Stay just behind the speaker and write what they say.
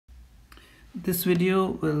This video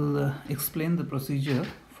will explain the procedure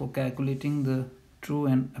for calculating the true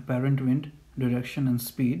and apparent wind direction and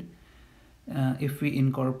speed if we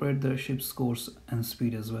incorporate the ship's course and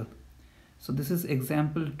speed as well. So this is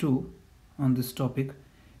example 2 on this topic.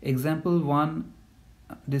 Example 1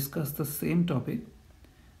 discussed the same topic,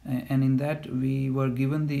 and in that we were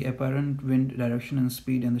given the apparent wind direction and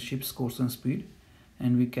speed and the ship's course and speed,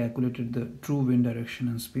 and we calculated the true wind direction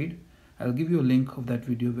and speed. I'll give you a link of that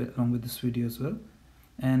video along with this video as well.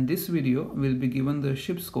 And this video will be given the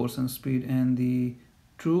ship's course and speed and the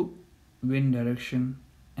true wind direction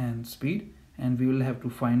and speed, and we will have to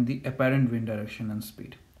find the apparent wind direction and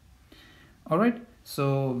speed. Alright,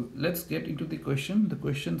 so let's get into the question. The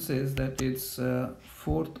question says that it's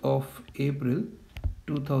 4th of April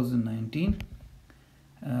 2019.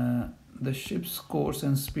 The ship's course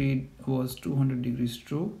and speed was 200 degrees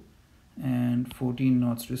true and 14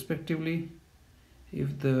 knots respectively.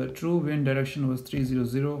 If the true wind direction was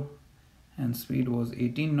 300 and speed was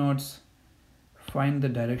 18 knots, find the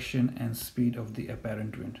direction and speed of the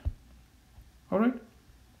apparent wind. Alright,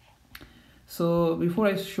 so before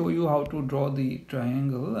I show you how to draw the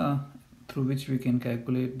triangle through which we can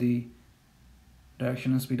calculate the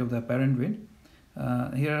direction and speed of the apparent wind,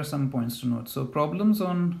 here are some points to note. So problems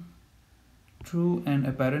on true and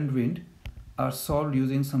apparent wind are solved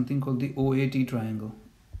using something called the OAT triangle.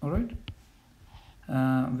 Alright,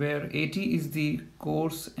 where AT is the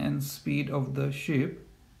course and speed of the ship,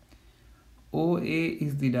 OA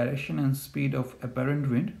is the direction and speed of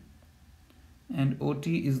apparent wind, and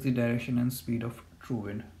OT is the direction and speed of true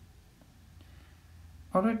wind.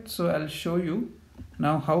 Alright, so I'll show you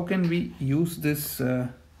now how can we use this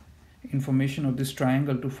information of this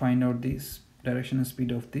triangle to find out this direction and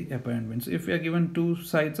speed of the apparent wind. So if we are given two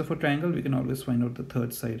sides of a triangle, we can always find out the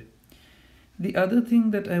third side. The other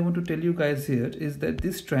thing that I want to tell you guys here is that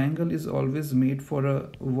this triangle is always made for a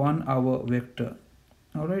 1 hour vector.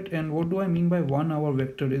 Alright, and what do I mean by 1 hour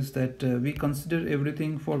vector is that we consider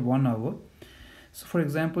everything for 1 hour. So for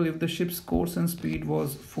example, if the ship's course and speed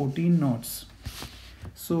was 14 knots,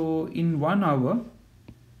 so in 1 hour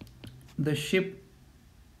the ship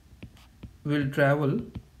will travel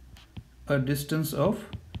a distance of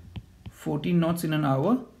 14 knots in an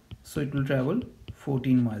hour, so it will travel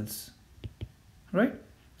 14 miles, right?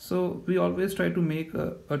 So we always try to make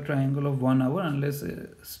a triangle of 1 hour, unless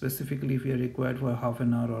specifically if we are required for half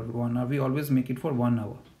an hour or 1 hour, we always make it for 1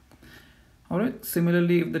 hour. Alright,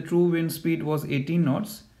 similarly, if the true wind speed was 18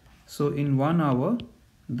 knots, so in 1 hour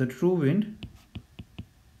the true wind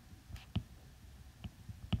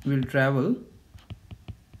will travel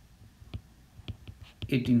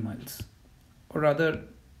 18 miles, or rather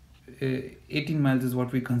 18 miles is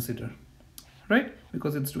what we consider, right?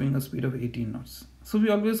 Because it's doing a speed of 18 knots. So we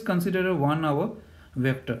always consider a 1 hour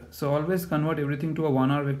vector. So always convert everything to a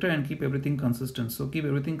 1 hour vector and keep everything consistent. So keep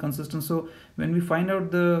everything consistent. So when we find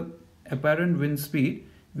out the apparent wind speed,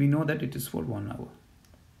 we know that it is for 1 hour.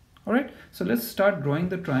 Alright, so let's start drawing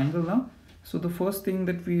the triangle now. So the first thing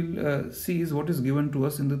that we'll see is what is given to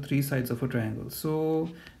us in the three sides of a triangle. So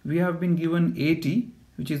we have been given AT,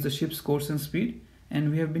 which is the ship's course and speed,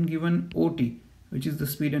 and we have been given OT, which is the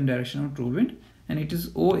speed and direction of true wind, and it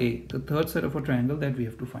is OA, the third side of a triangle, that we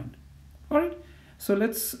have to find. Alright, so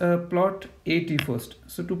let's plot AT first.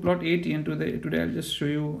 So to plot AT, and today I'll just show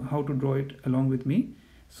you how to draw it along with me.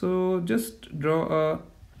 So just draw a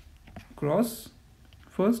cross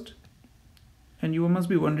first, and you must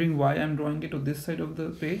be wondering why I'm drawing it on this side of the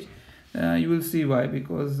page. You will see why,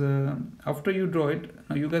 because after you draw it,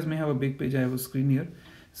 now you guys may have a big page, I have a screen here,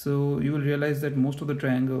 so you will realize that most of the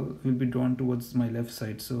triangle will be drawn towards my left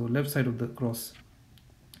side, so left side of the cross,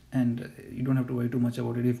 and you don't have to worry too much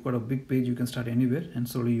about it. If you've got a big page, you can start anywhere and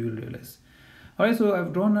slowly you will realize. Alright, so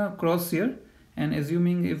I've drawn a cross here, and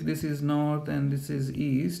assuming if this is north and this is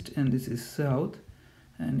east and this is south,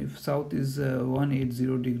 and if south is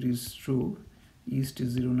 180 degrees true, east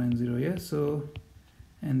is 090, yeah, so,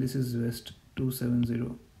 and this is west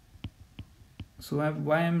 270. So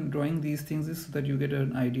why I'm drawing these things is so that you get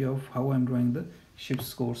an idea of how I'm drawing the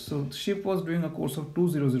ship's course. So the ship was doing a course of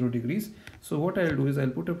 200 degrees. So what I'll do is I'll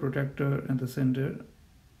put a protractor at the center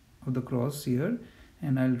of the cross here,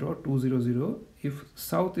 and I'll draw 200. If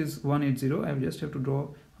south is 180, I just have to draw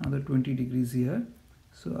another 20 degrees here,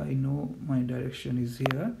 so I know my direction is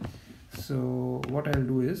here. So what I'll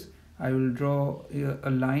do is I will draw a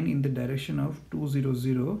line in the direction of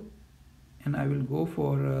 200, and I will go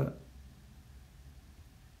for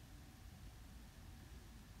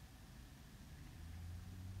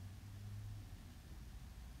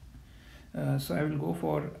so I will go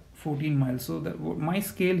for 14 miles. So that my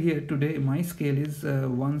scale here today, my scale is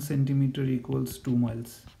 1 centimeter equals 2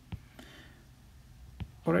 miles.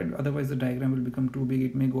 Alright, otherwise the diagram will become too big.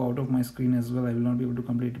 It may go out of my screen as well. I will not be able to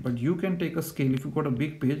complete it. But you can take a scale. If you've got a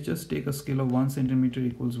big page, just take a scale of 1 centimeter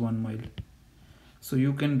equals 1 mile. So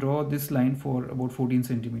you can draw this line for about 14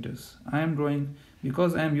 centimeters. I am drawing,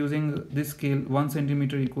 because I am using this scale 1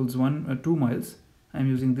 centimeter equals 2 miles. I am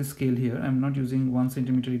using this scale here. I am not using 1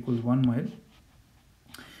 centimeter equals 1 mile.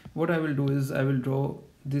 What I will do is I will draw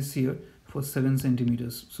this here for 7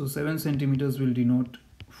 centimeters. So 7 centimeters will denote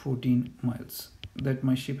 14 miles that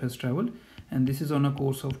my ship has traveled, and this is on a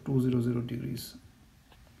course of 200 degrees.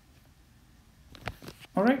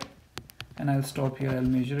 All right, and I'll stop here. I'll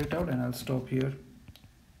measure it out and I'll stop here.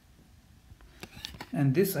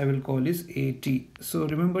 And this I will call is AT. So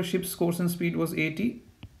remember, ship's course and speed was AT.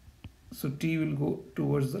 So T will go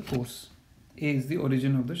towards the course. A is the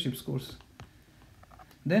origin of the ship's course.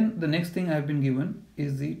 Then the next thing I have been given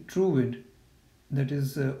is the true wind, that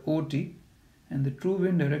is OT, and the true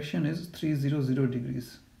wind direction is 300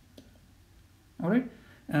 degrees. Alright,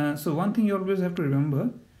 so one thing you always have to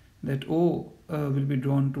remember, that O will be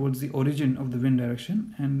drawn towards the origin of the wind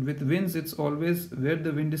direction, and with winds it's always where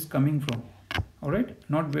the wind is coming from, alright,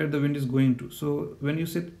 not where the wind is going to. So when you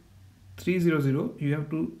say 300, you have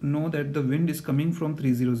to know that the wind is coming from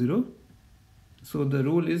 300. So the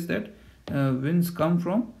rule is that winds come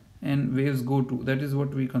from and waves go to. That is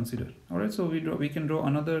what we consider. Alright, so we can draw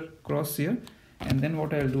another cross here, and then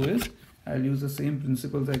what I'll do is I'll use the same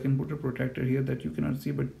principles. I can put a protractor here that you cannot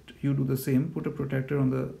see, but you do the same. Put a protractor on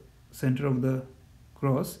the center of the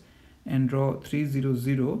cross and draw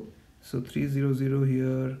 300. So 300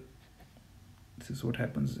 here, this is what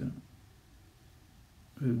happens,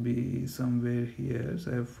 will be somewhere here.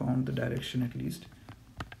 So I have found the direction at least,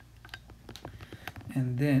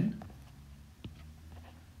 and then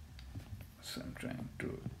so I'm trying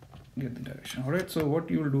to get the direction. All right, so what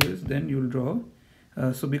you will do is then you will draw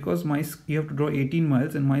so because you have to draw 18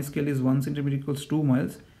 miles and my scale is 1 centimeter equals 2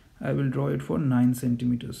 miles, I will draw it for 9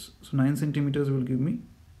 centimeters. So 9 centimeters will give me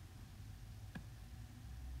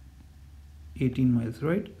 18 miles,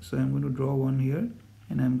 right? So I'm going to draw one here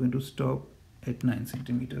and I'm going to stop at 9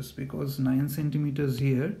 centimeters, because 9 centimeters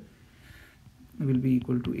here will be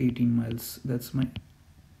equal to 18 miles. That's my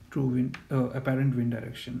true wind, apparent wind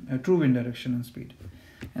direction, true wind direction and speed.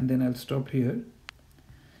 And then I'll stop here.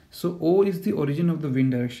 So O is the origin of the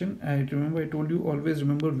wind direction. I told you always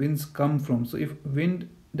remember winds come from. So if wind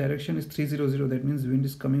direction is 300, that means wind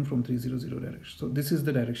is coming from 300 direction. So this is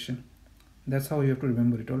the direction. That's how you have to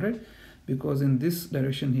remember it, all right? Because in this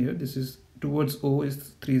direction here, this is towards O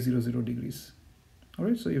is 300 degrees. All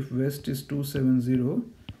right, so if west is 270,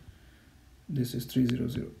 this is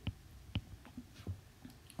 300.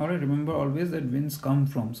 All right, remember always that winds come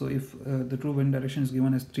from. So if the true wind direction is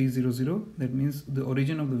given as 300, that means the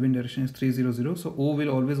origin of the wind direction is 300. So O will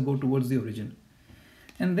always go towards the origin.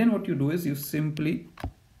 And then what you do is you simply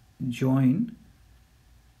join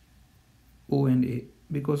O and A,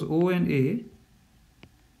 because O and A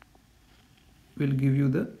will give you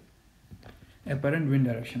the apparent wind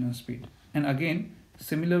direction and speed. And again,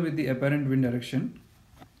 similar with the apparent wind direction,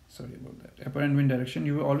 sorry about that, apparent wind direction,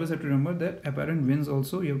 you will always have to remember that apparent winds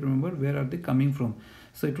also, you have to remember where are they coming from.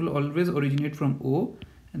 So it will always originate from O,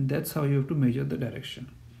 and that's how you have to measure the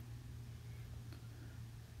direction.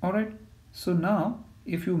 Alright, so now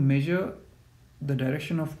if you measure the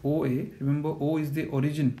direction of OA, remember O is the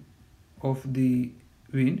origin of the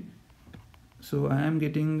wind. So I am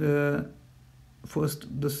getting first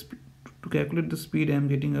to calculate the speed, I am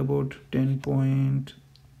getting about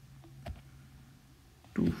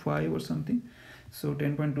 10.25 or something. So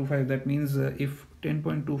 10.25, that means if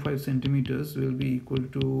 10.25 centimeters will be equal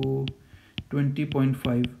to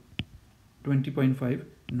 20.5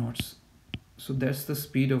 knots. So that's the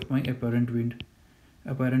speed of my apparent wind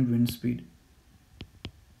speed.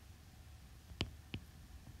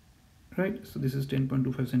 Right, so this is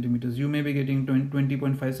 10.25 centimeters. You may be getting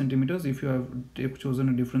 20.5 centimeters if you have chosen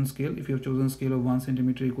a different scale. If you have chosen a scale of 1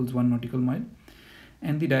 centimeter equals 1 nautical mile.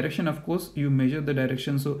 And the direction, of course, you measure the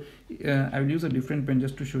direction. So I will use a different pen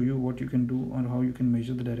just to show you what you can do or how you can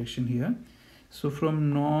measure the direction here. So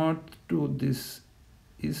from north to this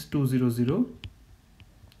is 200.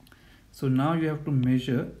 So now you have to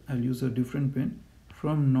measure, I'll use a different pen,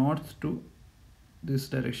 from north to this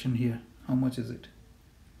direction here. How much is it?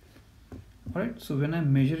 Alright, so when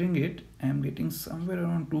I'm measuring it, I'm getting somewhere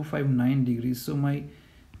around 259 degrees. So my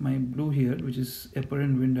blue here, which is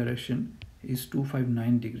apparent wind direction, is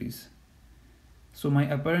 259 degrees. So my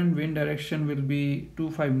apparent wind direction will be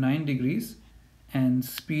 259 degrees and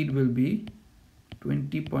speed will be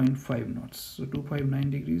 20.5 knots. So 259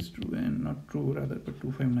 degrees, true and not true rather, but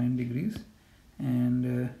 259 degrees,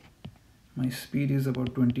 and my speed is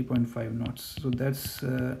about 20.5 knots. So that's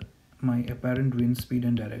my apparent wind speed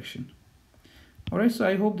and direction. Alright, so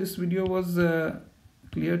I hope this video was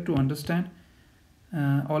clear to understand.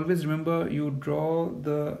 Always remember, you draw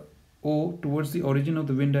the O towards the origin of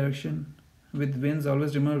the wind direction. With winds,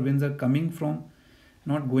 always remember winds are coming from,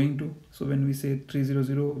 not going to. So when we say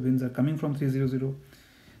 300, winds are coming from 300,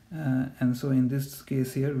 and so in this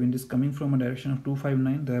case here, wind is coming from a direction of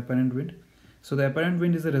 259, the apparent wind. So the apparent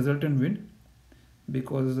wind is the resultant wind,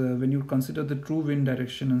 because when you consider the true wind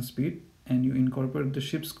direction and speed and you incorporate the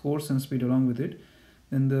ship's course and speed along with it,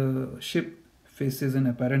 then the ship faces an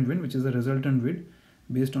apparent wind, which is a resultant wind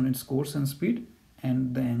based on its course and speed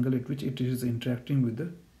and the angle at which it is interacting with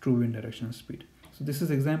the true wind direction and speed. So this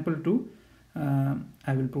is example 2.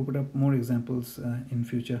 I will put up more examples in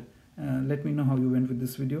future. Let me know how you went with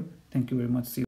this video. Thank you very much. See you.